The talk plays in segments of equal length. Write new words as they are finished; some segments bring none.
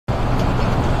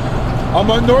I'm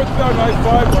on northbound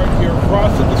I-5 right here,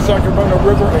 crossing the Sacramento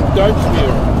River in Dutchview.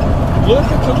 Look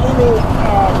at the little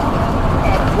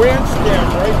grandstand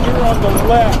right here on the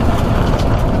left.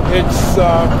 It's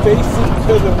facing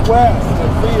to the west,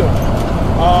 the field.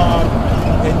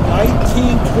 In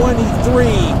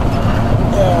 1923,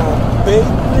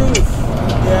 Babe Ruth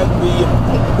and the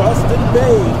Boston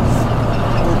Babes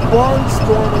were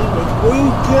barnstorming with Lou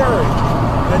Gehrig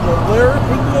and the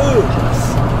Larapin Loos.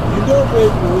 You know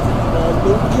Babe Ruth,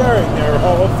 Lou Gehrig, their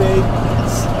Hall of Fame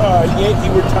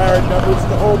Yankee retired numbers,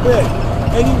 the whole bit.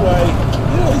 Anyway,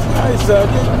 these guys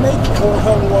didn't make a whole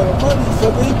hell of a lot of money,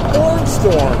 so they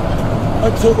barnstormed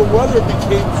until the weather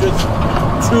became just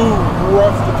too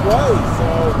rough to play. So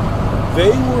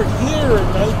they were here in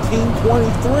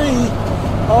 1923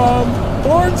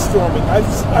 barnstorming.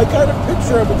 I got a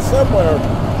picture of it somewhere,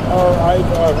 or I've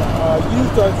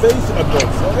used on Facebook.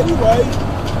 So anyway,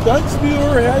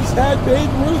 Dunsmuir has had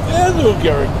Babe Ruth and Lou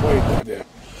Gehrig played down there.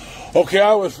 Okay,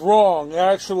 I was wrong.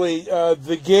 Actually,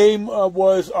 the game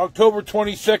was October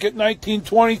 22nd,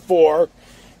 1924,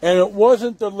 and it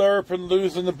wasn't the Larapin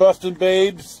Loos and the Boston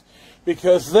Babes,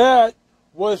 because that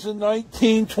was in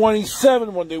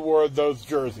 1927 when they wore those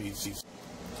jerseys.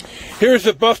 Here's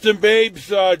a Boston Babes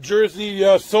jersey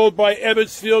sold by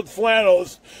Ebbetsfield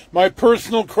Flannels, my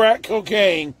personal crack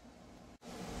cocaine.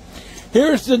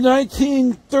 Here's the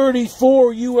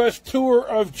 1934 U.S. tour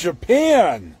of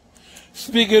Japan.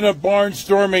 Speaking of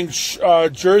barnstorming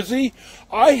jersey,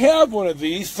 I have one of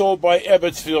these sold by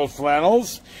Ebbetsfield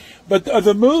Flannels. But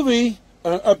the movie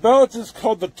about this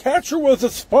called The Catcher Was a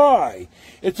Spy.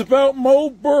 It's about Moe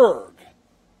Berg.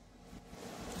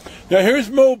 Now here's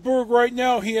Moe Berg right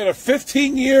now. He had a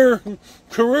 15-year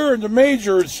career in the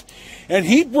majors, and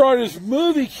he brought his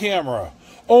movie camera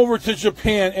over to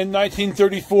Japan in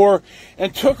 1934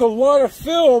 and took a lot of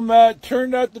film that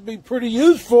turned out to be pretty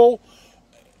useful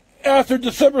after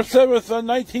December 7th,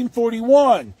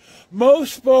 1941. Moe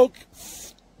spoke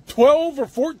 12 or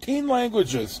 14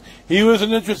 languages. He was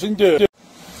an interesting dude.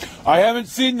 I haven't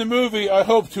seen the movie. I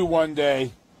hope to one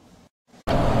day.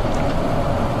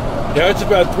 Yeah, it's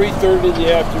about 3:30 in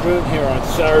the afternoon here on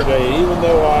Saturday. Even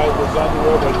though I was on the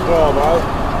road by 12,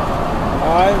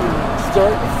 I'm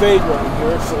starting to fade right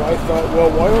here, so I thought, well,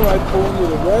 why don't I pull into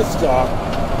the rest stop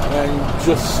and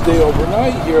just stay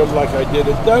overnight here like I did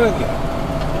at Dunnigan?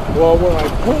 Well, when I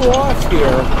pull off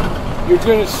here, you're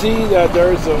going to see that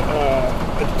there's a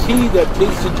T that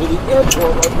takes you to the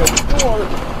airport right next door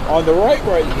on the right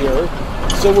here.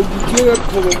 So when you get up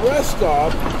to the rest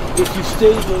stop, if you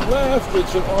stay to the left,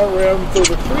 it's an RM for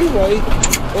the freeway,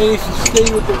 and if you stay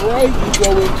with the right, you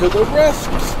go into the rest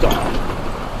stop.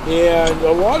 And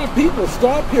a lot of people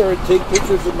stop here and take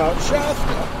pictures of Mount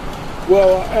Shasta.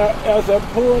 Well, as I'm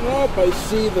pulling up, I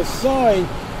see the sign,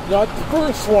 not the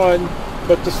first one,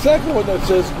 but the second one that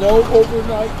says no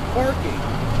overnight parking.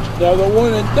 Now the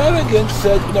one in Dunnigan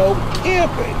said no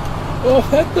camping. Well,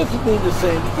 that doesn't mean the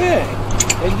same thing.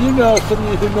 And some of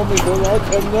you who know me for a long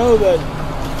time know that,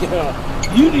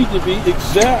 you need to be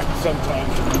exact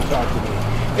sometimes when you talk to me.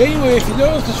 Anyway, if you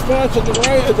notice the spots on the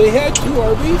right, they had 2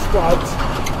 RV spots.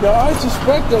 Now I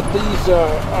suspect that these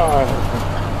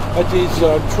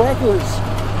truckers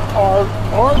are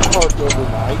parked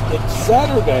overnight. It's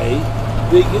Saturday.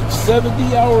 They get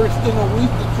 70 hours in a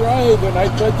week to drive, and I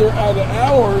bet they're out of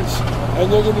hours, and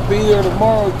they're going to be there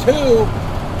tomorrow too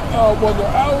when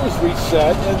their hours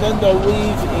reset, and then they'll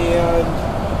leave and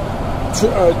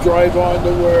drive on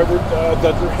to wherever that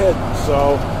they're heading.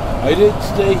 So I didn't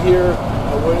stay here.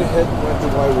 I went ahead and went to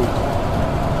my weekend.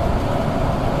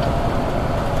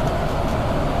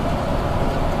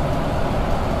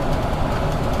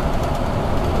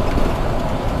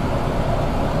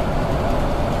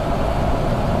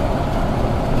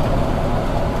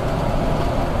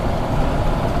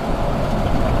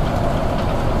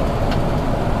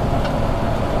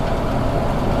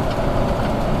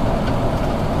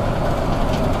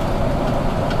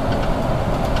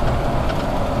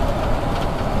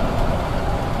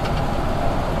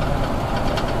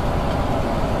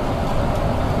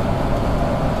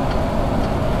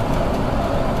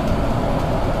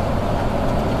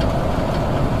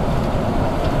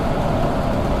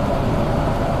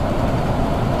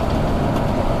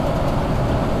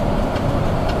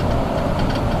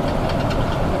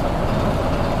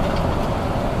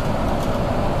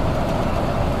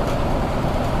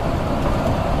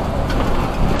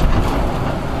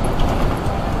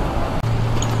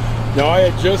 Now I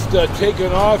had just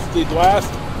taken off the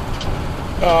last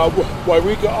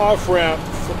Wairika off-ramp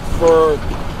for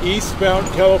eastbound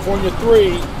California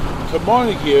 3 to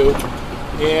Montague,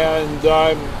 and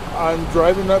I'm I'm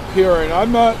driving up here, and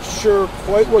I'm not sure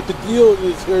quite what the deal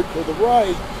is here to the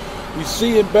right. You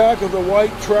see in back of the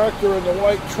white tractor and the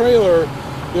white trailer,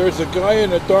 there's a guy in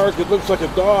the dark. It looks like a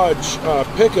Dodge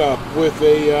pickup with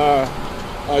a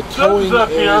towing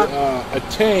a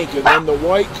tank, and then the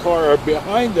white car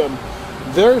behind them.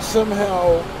 They're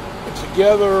somehow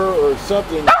together or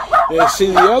something. And see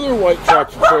the other white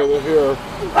tractor trailer here,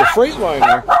 the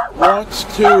Freightliner, wants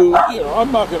to,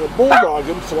 I'm not going to bulldog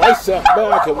him, so I sat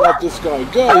back and let this guy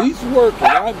go. He's working,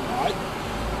 I'm not.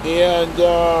 And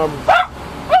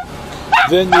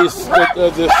then this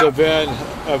van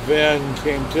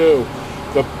came too.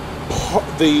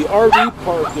 The RV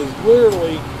park is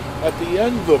literally at the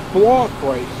end of the block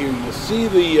right here. You see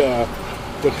the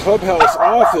clubhouse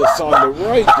office on the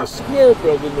right, the square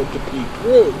building with the peak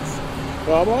roof.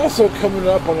 Now I'm also coming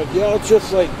up on a gal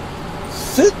just like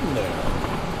sitting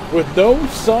there with no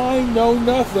sign, no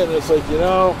nothing. It's like, you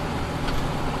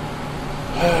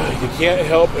can't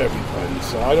help everybody.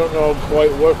 So I don't know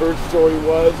quite what her story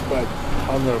was, but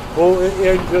I'm going to pull it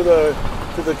into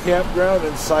the campground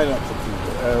and sign up for 2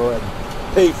 days, or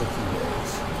pay for 2 days.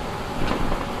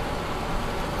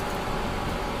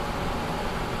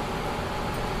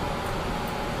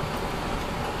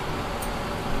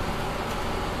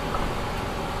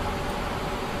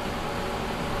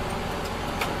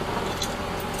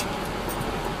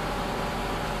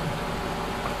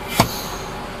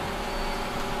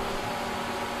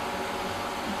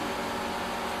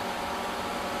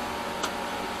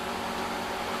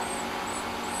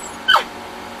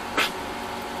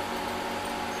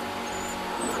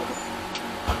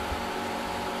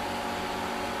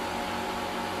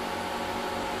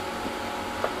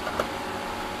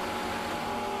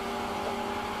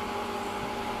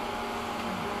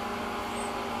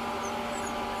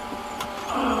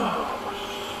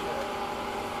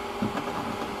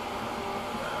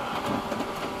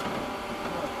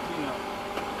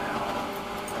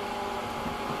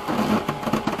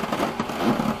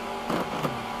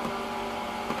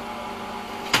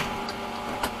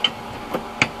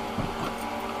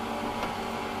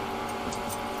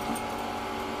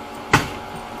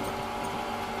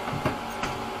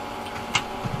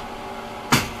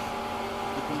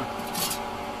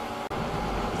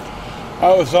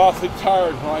 I was awfully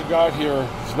tired when I got here.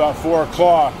 It's about 4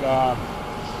 o'clock.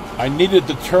 I needed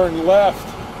to turn left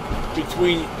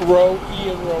between row E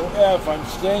and row F. I'm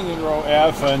staying in row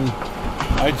F, and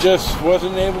I just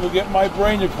wasn't able to get my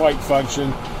brain to quite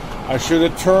function. I should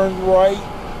have turned right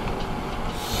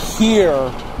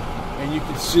here, and you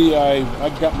can see I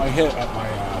got my head up my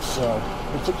ass, so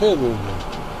it's okay a little bit.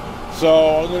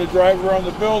 So I'm going to drive around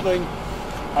the building.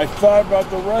 I thought about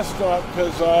the restaurant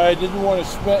because I didn't want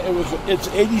to spend. It's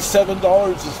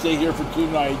 $87 to stay here for 2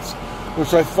 nights,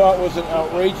 which I thought was an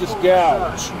outrageous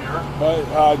gouge.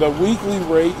 But the weekly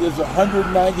rate is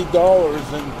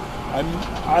 $190, and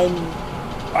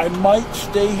I might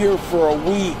stay here for a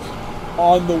week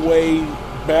on the way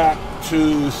back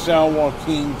to San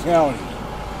Joaquin County.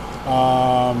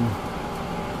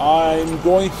 I'm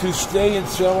going to stay in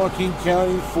San Joaquin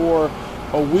County for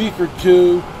a week or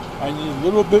 2. I need a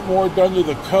little bit more done to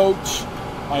the coach.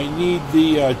 I need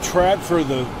the track for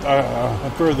the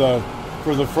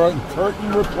front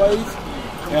curtain replaced,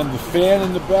 and the fan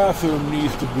in the bathroom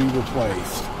needs to be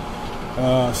replaced.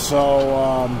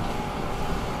 So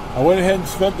I went ahead and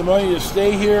spent the money to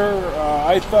stay here.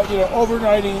 I thought,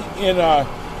 overnighting in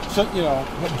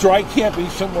dry camping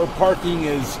somewhere, parking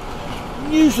is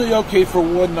usually okay for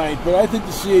 1 night, but I think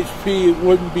the CHP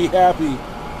wouldn't be happy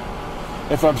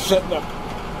if I'm setting up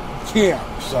camp.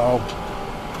 So,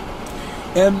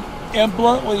 and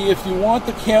bluntly, if you want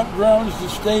the campgrounds to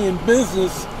stay in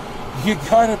business, you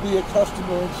gotta be a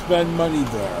customer and spend money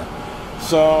there.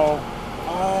 So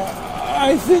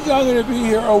I think I'm gonna be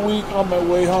here a week on my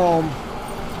way home,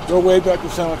 go way back to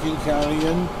San Joaquin County.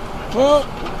 And well,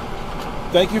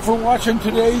 thank you for watching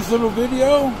today's little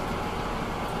video.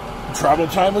 Travel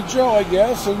time with Joe, I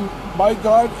guess, and by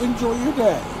God, enjoy your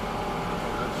day.